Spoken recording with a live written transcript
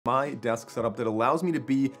my desk setup that allows me to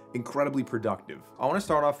be incredibly productive. I want to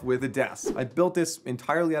start off with the desk. I built this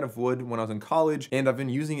entirely out of wood when I was in college, and I've been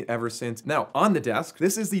using it ever since. Now, on the desk,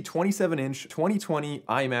 this is the 27-inch 2020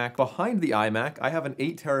 iMac. Behind the iMac, I have an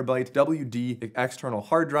 8TB WD external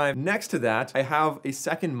hard drive. Next to that, I have a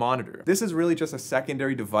second monitor. This is really just a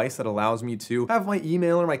secondary device that allows me to have my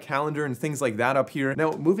email or my calendar and things like that up here.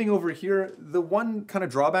 Now, moving over here, the one kind of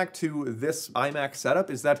drawback to this iMac setup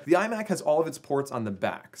is that the iMac has all of its ports on the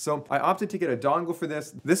back. So I opted to get a dongle for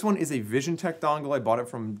this. This one is a VisionTek dongle. I bought it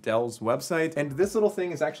from Dell's website. And this little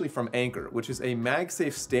thing is actually from Anker, which is a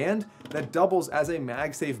MagSafe stand that doubles as a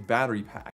MagSafe battery pack.